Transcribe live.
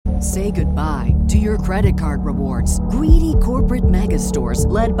Say goodbye to your credit card rewards. Greedy corporate mega stores,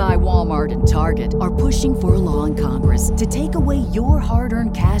 led by Walmart and Target, are pushing for a law in Congress to take away your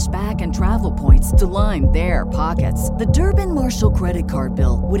hard-earned cash back and travel points to line their pockets. The Durbin-Marshall credit card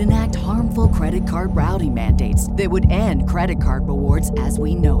bill would enact harmful credit card routing mandates that would end credit card rewards as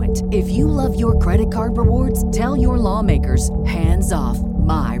we know it. If you love your credit card rewards, tell your lawmakers, hands off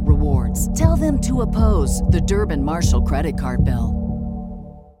my rewards. Tell them to oppose the Durbin-Marshall credit card bill.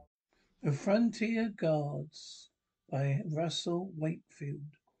 The Frontier Guards by Russell Wakefield.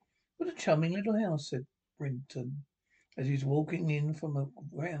 What a charming little house, said Brinton, as he was walking in from a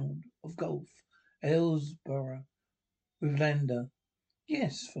round of golf at Hillsborough with Lander.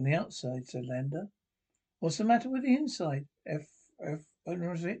 Yes, from the outside, said Lander. What's the matter with the inside?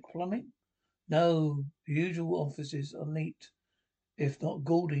 Forensic plumbing? No, the usual offices are neat, if not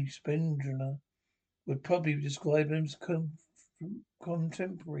gaudy. Spindler would probably describe them as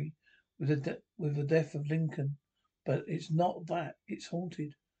contemporary with the death of Lincoln. But it's not that. It's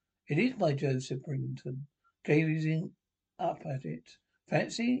haunted. It is, by Jove, said Brington, gazing up at it.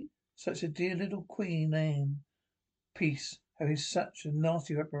 Fancy such a dear little Queen Anne piece having such a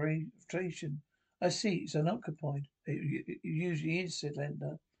nasty reputation. I see it's unoccupied. It usually is, said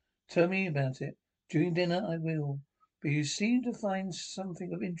Lender. Tell me about it. During dinner I will. But you seem to find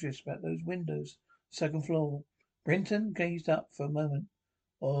something of interest about those windows, second floor. Brinton gazed up for a moment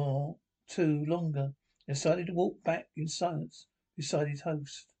or two longer, and decided to walk back in silence beside his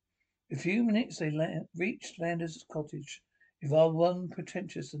host. In a few minutes they reached Lander's cottage. It's rather one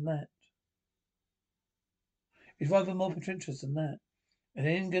pretentious than that. It's rather more pretentious than that. An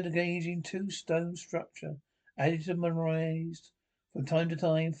engaging two-stone structure, added to and raised from time to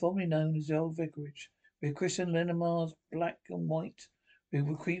time, formerly known as the old vicarage, with Christian Lenomar's black and white,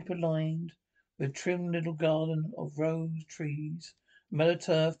 with creeper lined, with a trim little garden of rose trees, mellow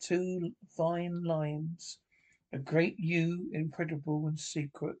turf, two fine limes, a great yew, impenetrable and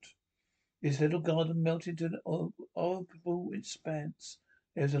secret. This little garden melted into an orbital expanse.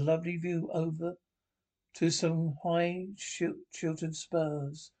 There was a lovely view over to some high Chiltern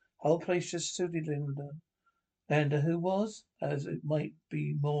spurs. Whole place just suited Lander, who was, as it might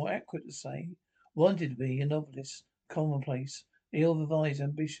be more accurate to say, wanted to be a novelist, commonplace, ill-advised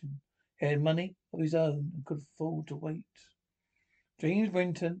ambition. He had money of his own and could afford to wait. James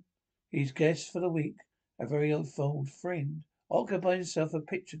Brinton, his guest for the week, a very old friend, occupied himself a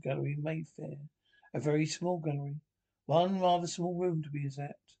picture gallery in Mayfair, a very small gallery, one rather small room to be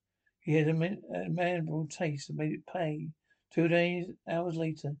exact. He had a admirable taste and made it pay. 2 hours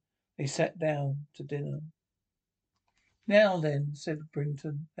later, they sat down to dinner. Now then, said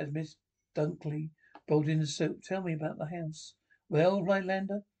Brinton, as Miss Dunkley brought in the soup, tell me about the house. Well, replied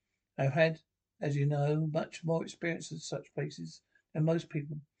Lander, I've had, as you know, much more experience of such places than most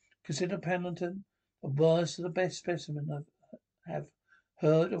people. Consider Pendleton the worst of the best specimen I have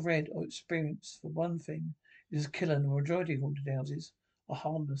heard or read or experienced. For one thing, it is a killer, and the majority of haunted houses are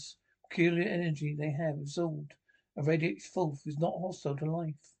harmless. Peculiar energy they have absorbed and radiates forth is not hostile to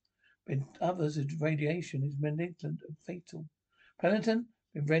life. But in others, its radiation is malignant and fatal. Pendleton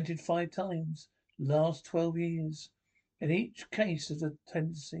been rented 5 times the last 12 years. In each case, has a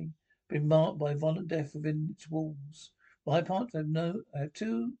tendency been marked by violent death within its walls. For my part, I have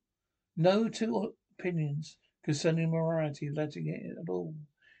no two opinions concerning the morality of letting it at all.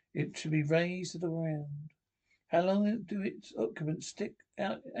 It should be razed to the ground. How long do its occupants stick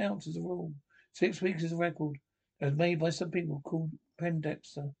out as a rule? 6 weeks is a record that was made by some people called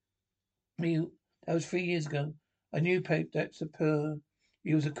Pendexter. That was 3 years ago. I knew Pendexter Purr.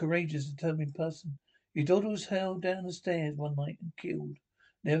 He was a courageous, determined person. His daughter was held down the stairs one night and killed.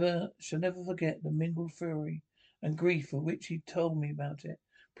 Shall never forget the mingled fury and grief with which he told me about it.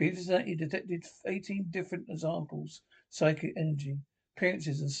 Previous to that, he detected 18 different examples, psychic energy,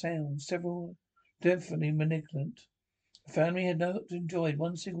 appearances and sounds, several definitely malignant. The family had not enjoyed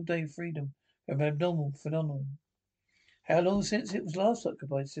one single day of freedom from abnormal phenomenon. How long since it was last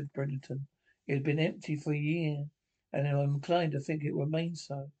occupied, said Brenton. It had been empty for a year, and I'm inclined to think it will remain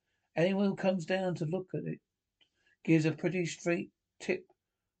so. Anyone who comes down to look at it gives a pretty straight tip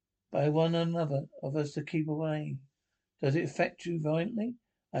by one another of us to keep away. Does it affect you violently?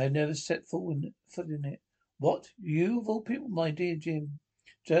 I have never set foot in it. What? You of all people, my dear Jim?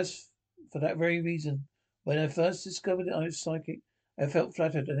 Just for that very reason. When I first discovered that I was psychic, I felt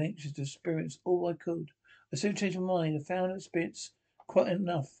flattered and anxious to experience all I could. I soon changed my mind and found experience quite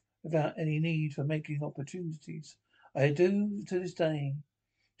enough without any need for making opportunities. I do to this day.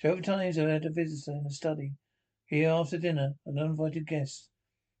 Several times I've had a visitor in the study, here after dinner, an uninvited guest.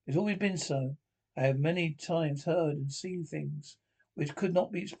 It's always been so. I have many times heard and seen things which could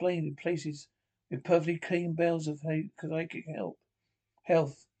not be explained in places with perfectly clean bells of psychic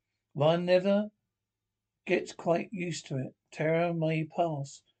health. One never gets quite used to it. Terror may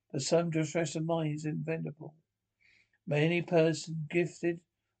pass, but some distress of mind is inevitable. Many persons gifted,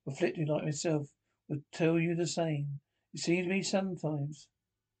 afflicted like myself, would tell you the same. It seems to me sometimes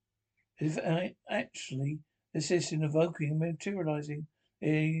if I actually assist in evoking and materializing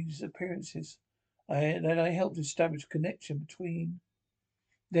these appearances, that I helped establish a connection between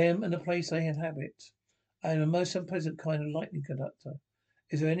them and the place they inhabit. I am a most unpleasant kind of lightning conductor.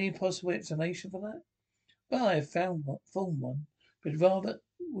 Is there any possible explanation for that? Well, I have formed one, but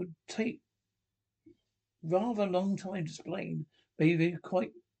would take rather a long time to explain. Maybe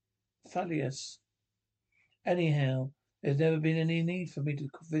quite fallacious. Anyhow, there's never been any need for me to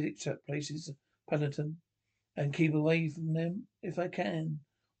visit such places, Paddington, and keep away from them if I can.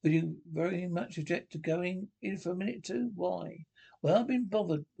 Would you very much object to going in for a minute too? Why? Well, I've been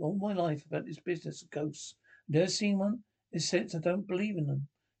bothered all my life about this business of ghosts. Never seen one. In a sense, I don't believe in them.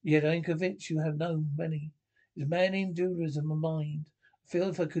 Yet I'm convinced you have known many. It's maddening dualism of mind. I feel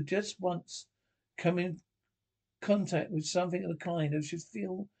if I could just once come in contact with something of the kind, I should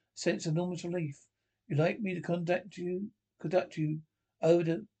feel a sense of enormous relief. You'd like me to conduct you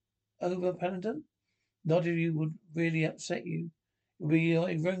over over Paddington? Not if you would really upset you. It would be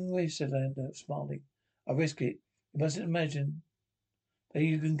a wrong risk, said Lando, smiling. I risk it. You mustn't imagine that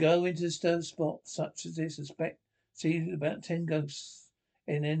you can go into a stir spot such as this and see about 10 ghosts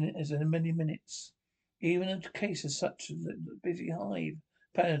in many minutes. Even in a case of such a busy hive,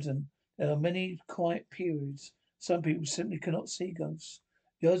 Paddington, there are many quiet periods. Some people simply cannot see ghosts.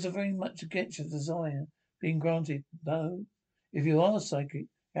 Yours are very much against your desire being granted. No, if you are psychic,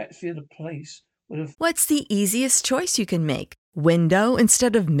 actually the place would have. What's the easiest choice you can make? Window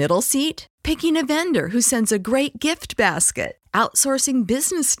instead of middle seat? Picking a vendor who sends a great gift basket? Outsourcing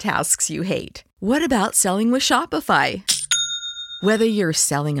business tasks you hate? What about selling with Shopify? Whether you're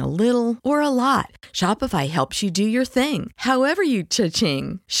selling a little or a lot, Shopify helps you do your thing, however you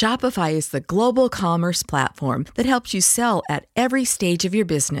cha-ching. Shopify is the global commerce platform that helps you sell at every stage of your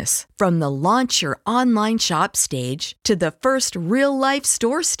business. From the launch your online shop stage to the first real-life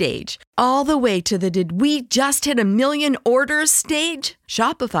store stage, all the way to the did we just hit a million orders stage?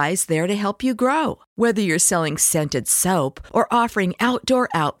 Shopify's there to help you grow. Whether you're selling scented soap or offering outdoor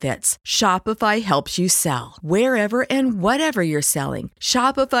outfits, Shopify helps you sell. Wherever and whatever you're selling,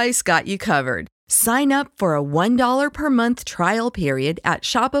 Shopify's got you covered. Sign up for a $1 per month trial period at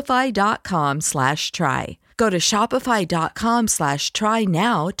shopify.com/try. Go to shopify.com/try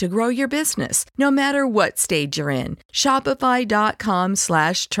now to grow your business, no matter what stage you're in.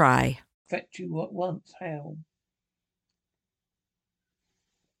 Shopify.com/try. Affect you at once. How?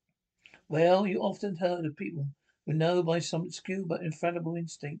 Well, you often heard of people who know by some obscure but infallible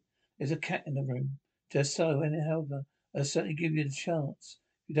instinct there's a cat in the room. Just so, and however, I'll certainly give you the chance.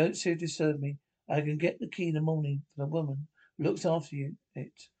 If you don't seriously serve me, I can get the key in the morning for the woman who looks after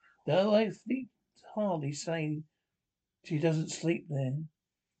it. Though I need hardly say she doesn't sleep there.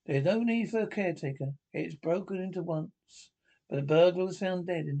 There's no need for a caretaker. It's broken into once. But the burglar was found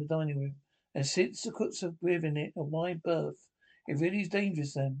dead in the dining room. And since the cooks have given it a wide berth, it really is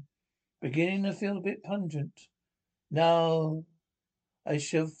dangerous then. Beginning to feel a bit pungent. No, I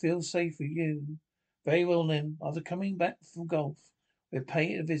shall feel safe with you. Very well then. After coming back from golf, we'll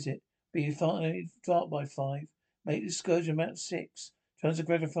pay it a visit. Be dark by 5. Make the excursion about 6. Trying to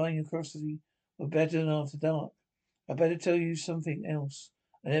gratify your curiosity were better than after dark. I better tell you something else.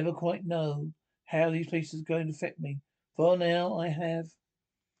 I never quite know how these places are going to affect me. For now I have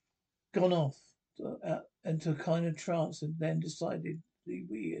gone off into a kind of trance and then decided to be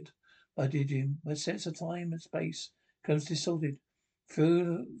weird. I did, Jim. My sense of time and space becomes distorted.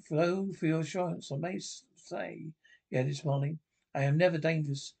 Flow for your assurance, I may say, he added, smiling. I am never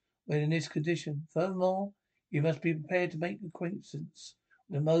dangerous when in this condition. Furthermore, you must be prepared to make acquaintance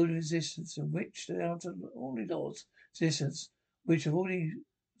with a mode of existence in which the only laws of existence which have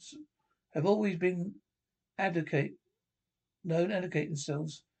always been advocate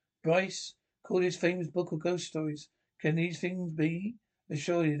themselves. Bryce called his famous book of ghost stories. Can these things be?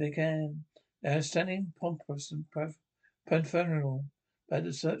 Assuredly they can. They are standing pompous and profanal, but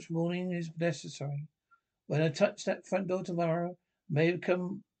the search warning is necessary. When I touch that front door tomorrow, I may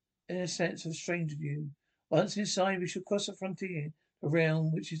become, in a sense, a stranger to you. Once inside, we shall cross the frontier, a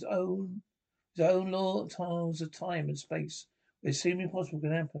realm which his own law tiles of time and space, where seemingly impossible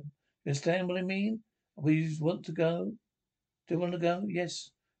can happen. You understand what I mean? We want to go? Do you want to go?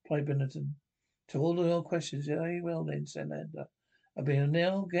 Yes, replied Benetton. To all of your questions, very well then, said Lander. I will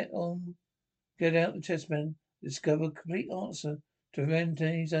now get out the chessmen, discover a complete answer to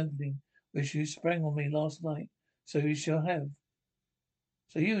Rente's opening, which you sprang on me last night. So you shall have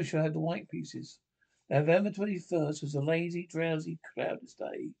the white pieces. November 21st was a lazy, drowsy, cloudless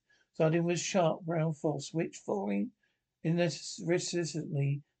day, starting with sharp brown frost, which, falling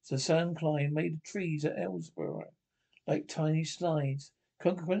incessantly as the sun climbed, made the trees at Ellsborough like tiny slides.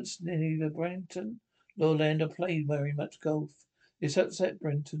 Consequence, neither Brenton nor Lander played very much golf. This upset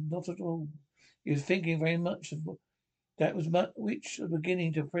Brenton not at all. He was thinking very much of that which was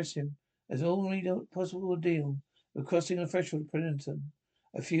beginning to oppress him as only the possible ordeal of crossing the threshold of Brenton.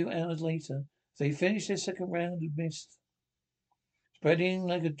 A few hours later, as they finished their second round of mist, spreading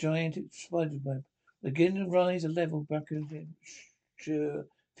like a gigantic spider web, beginning to rise a level back in the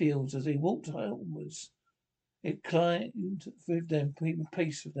fields as they walked homewards. It climbed with them, keeping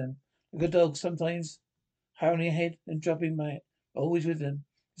pace with them, like a dog, sometimes hurrying ahead and dropping back, always with them.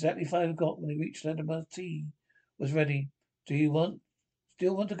 Exactly 5 o'clock when they reached Latimer's tea was ready. Still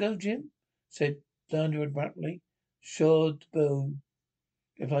want to go, Jim? Said Lander abruptly. Sure, Bo,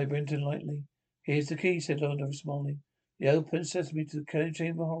 replied Brenton lightly. Here's the key, said Lander, smiling. The open sesame to the Kelly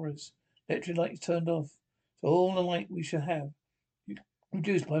Chamber of Horrors. Electric lights turned off. So all the light we shall have.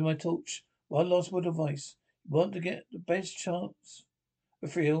 Reduced by my torch. One last word of advice. You want to get the best chance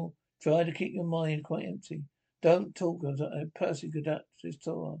of thrill, try to keep your mind quite empty. Don't talk as a person could act this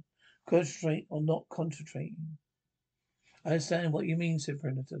tour. Concentrate on not concentrating. I understand what you mean, said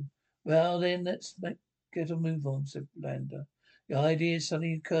Brenton. Well, then, let's get a move on, said Lander. The idea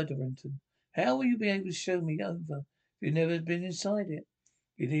suddenly occurred to Brenton. How will you be able to show me over if you've never been inside it?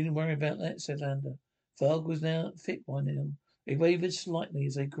 You needn't worry about that, said Lander. Fog was now thick by now. They wavered slightly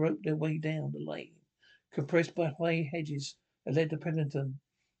as they groped their way down the lane, compressed by high hedges that led to Pennington.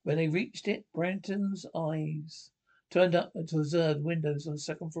 When they reached it, Brenton's eyes turned up to observe windows on the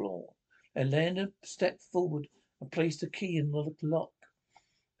second floor. And Lander stepped forward and placed the key in the lock.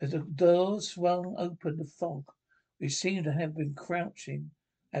 As the door swung open, the fog, which seemed to have been crouching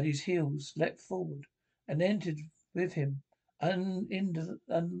at his heels, leapt forward and entered with him,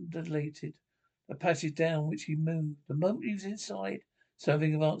 undulated, the passage down which he moved. The moment he was inside,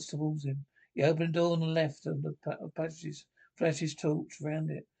 something advanced towards him. He opened the door on the left of the passage, flashed his torch round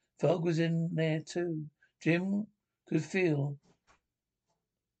it. Fog was in there too. Jim could feel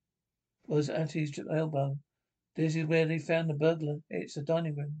was at his elbow. This is where they found the burglar. It's the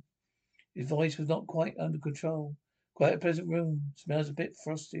dining room. His voice was not quite under control. Quite a pleasant room. Smells a bit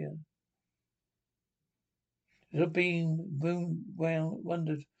frostier. The beam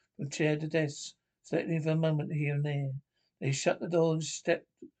wandered from chair to desk, settling for a moment here and there. They shut the door and stepped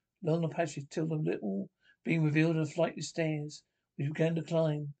along the passage till the little beam revealed a flight of stairs, which he began to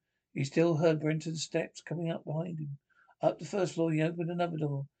climb. He still heard Brenton's steps coming up behind him. Up the first floor, he opened another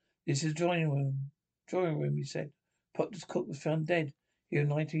door. This is the drawing room. He said. Proctor's cook was found dead here in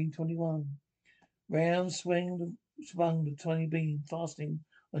 1921. Round swung the tiny beam, fastening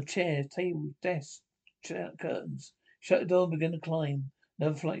on chairs, tables, desks, curtains. Shut the door and began to climb.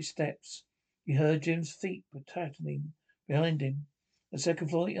 Another flight of steps. He heard Jim's feet pattering behind him. The second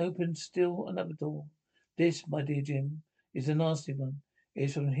floor he opened still another door. This, my dear Jim, is a nasty one. It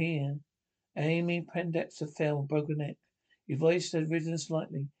is from here. Amy Pendexter fell and broke her neck. His voice had risen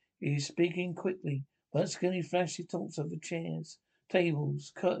slightly. He is speaking quickly. Once again he flashed his torch over chairs,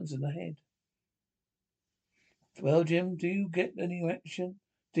 tables, curtains and the head. Well, Jim, do you get any reaction?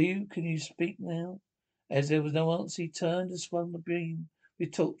 Can you speak now? As there was no answer, he turned and swung the beam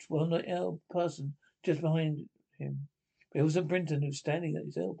with torch on the person just behind him. But it was Brenton who was standing at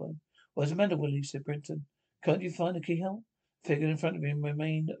his elbow. What's the matter, Willie? Said Brenton. Can't you find the keyhole? The figure in front of him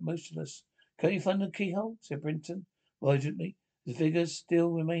remained motionless. Can't you find the keyhole? Said Brenton urgently. The figure still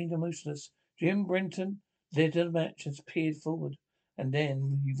remained motionless. Jim Brenton lit a match and peered forward, and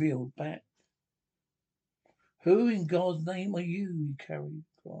then he reeled back. Who in God's name are you? He cried.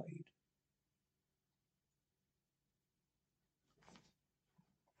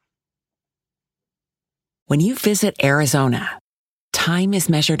 When you visit Arizona, time is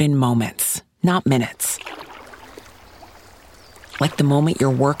measured in moments, not minutes. Like the moment your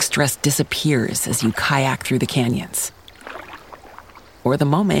work stress disappears as you kayak through the canyons. Or the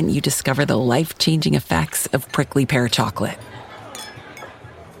moment you discover the life-changing effects of prickly pear chocolate.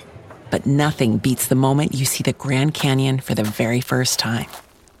 But nothing beats the moment you see the Grand Canyon for the very first time.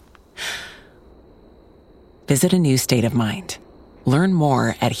 Visit a new state of mind. Learn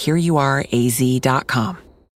more at hereyouareaz.com.